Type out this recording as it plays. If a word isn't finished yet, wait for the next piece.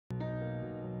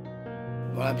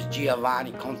My name is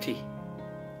John Conti.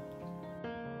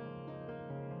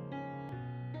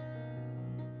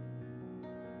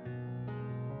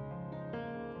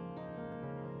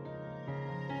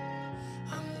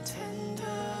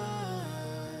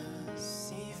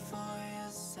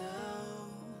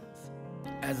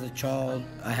 As a child,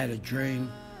 I had a dream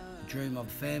of a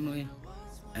family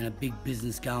and a big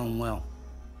business going well.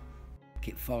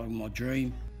 Keep following my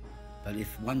dream, but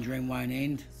if one dream won't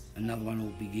end, another one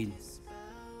will begin.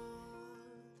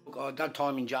 Look, I done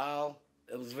time in jail.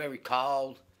 It was very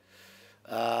cold.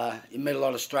 You met a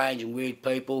lot of strange and weird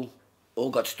people.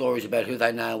 All got stories about who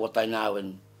they know, what they know,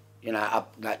 and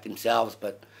up that themselves.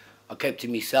 But I kept to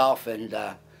myself and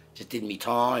just did me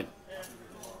time.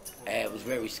 And it was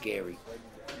very scary.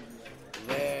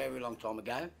 Very long time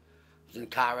ago. I was in a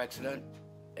car accident,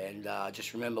 and I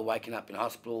just remember waking up in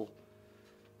hospital.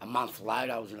 A month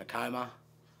later, I was in a coma,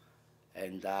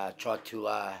 and tried to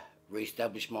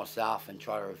re-establish myself and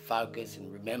try to focus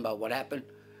and remember what happened.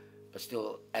 But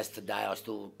still, as today, I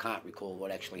still can't recall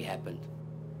what actually happened.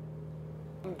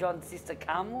 I'm John's sister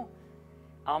Carmel.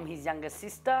 I'm his younger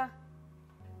sister.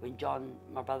 When John,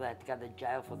 my brother, had to go to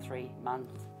jail for 3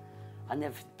 months, I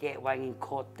never forget waiting in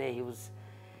court there.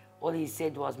 All he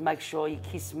said was, make sure you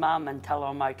kiss Mum and tell her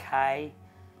I'm okay.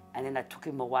 And then they took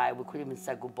him away. We couldn't even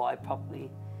say goodbye properly.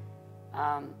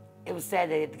 It was sad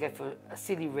that he had to go for a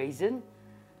silly reason.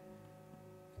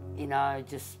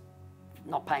 Just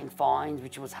not paying fines,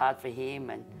 which was hard for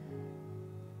him.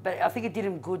 But I think it did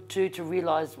him good too to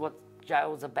realise what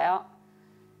jail was about.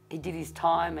 He did his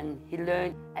time and he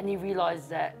learned, and he realised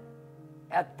that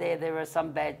out there are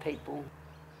some bad people.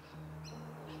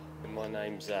 My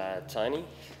name's Tony.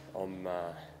 I'm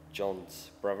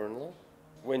John's brother-in-law.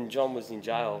 When John was in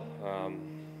jail,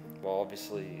 well,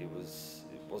 obviously it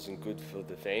wasn't good for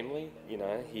the family.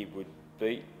 He would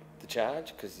beat the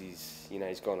charge because he's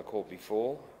gone to court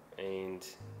before, and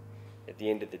at the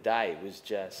end of the day, it was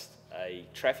just a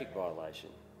traffic violation.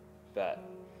 But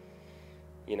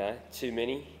too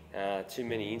many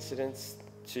incidents,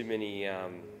 too many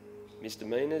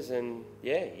misdemeanors, and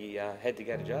yeah, he had to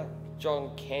go to jail.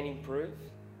 John can improve.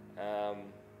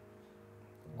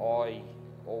 I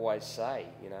always say,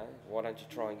 why don't you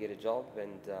try and get a job?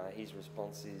 And his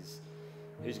response is,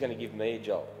 who's going to give me a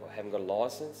job? I haven't got a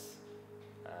licence.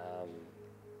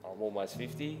 I'm almost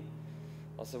 50.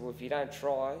 I said, well, if you don't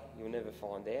try, you'll never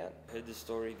find out. Heard the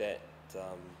story that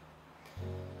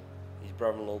his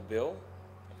brother-in-law, Bill,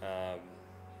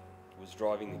 was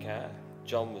driving the car.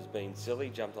 John was being silly,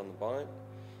 jumped on the bonnet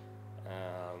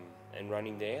and run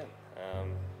him down.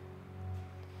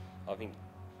 I think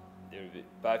they're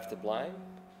both to blame.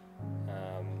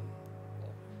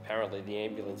 Apparently the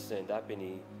ambulance turned up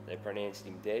and they pronounced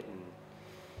him dead,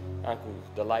 and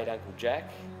the late Uncle Jack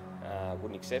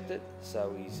wouldn't accept it,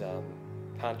 so he's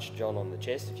punched John on the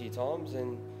chest a few times,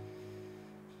 and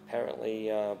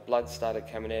apparently blood started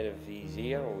coming out of his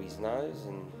ear or his nose,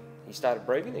 and he started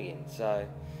breathing again.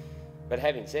 But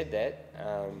having said that,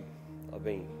 I've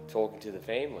been talking to the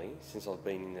family since I've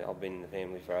been in the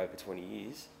family for over 20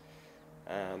 years.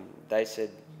 They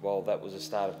said, well, that was the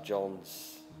start of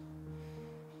John's,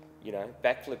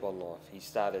 backflip on life. He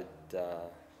started,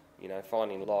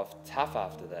 finding life tough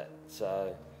after that.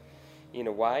 So, in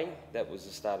a way, that was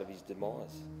the start of his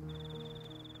demise.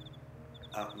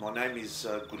 My name is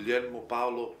Guillermo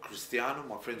Paolo Cristiano.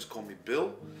 My friends call me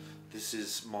Bill. This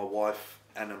is my wife,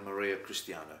 Anna Maria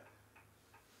Cristiano.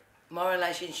 My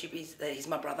relationship is that he's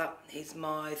my brother. He's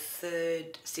my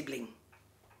third sibling.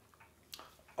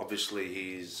 Obviously,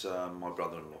 he's my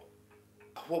brother-in-law.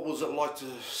 What was it like to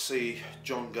see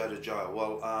John go to jail?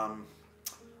 Well,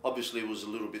 obviously it was a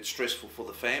little bit stressful for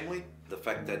the family. The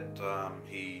fact that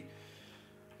he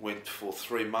went for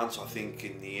 3 months, I think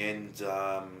in the end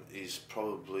is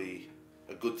probably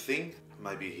a good thing.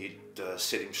 Maybe he'd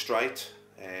set him straight,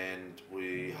 and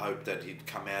we hope that he'd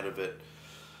come out of it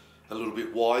a little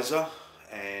bit wiser,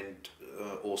 and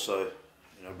also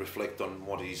reflect on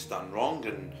what he's done wrong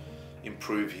and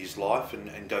improve his life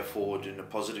and go forward in a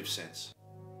positive sense.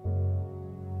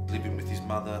 Living with his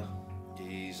mother,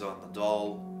 he's on the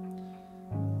dole,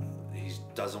 he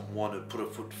doesn't want to put a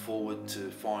foot forward to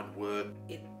find work.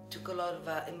 It took a lot of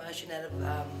emotion out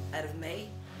of me,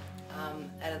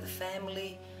 out of the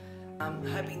family,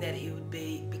 hoping that he would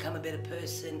become a better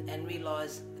person and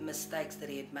realise the mistakes that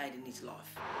he had made in his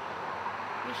life.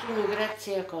 Io sono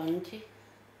Grazia Conti.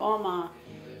 Oma,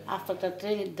 after the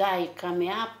 3 days, come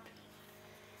up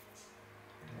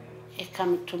and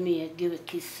come to me and give a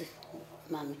kiss,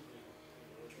 mommy.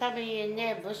 Mommy is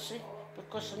nervous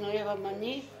because non aveva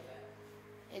money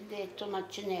and they're too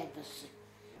much nervous.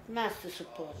 Master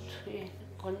support.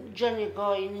 Con giorni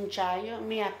go in acciaio,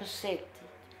 mi ha passetti.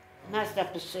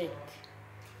 Master passetti.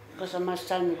 Cosa mi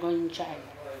stanno con in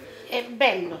acciaio. È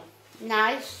bello,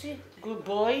 nice, good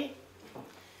boy.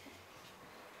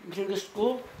 Bring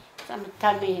school, some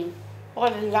time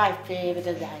all life every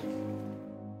day.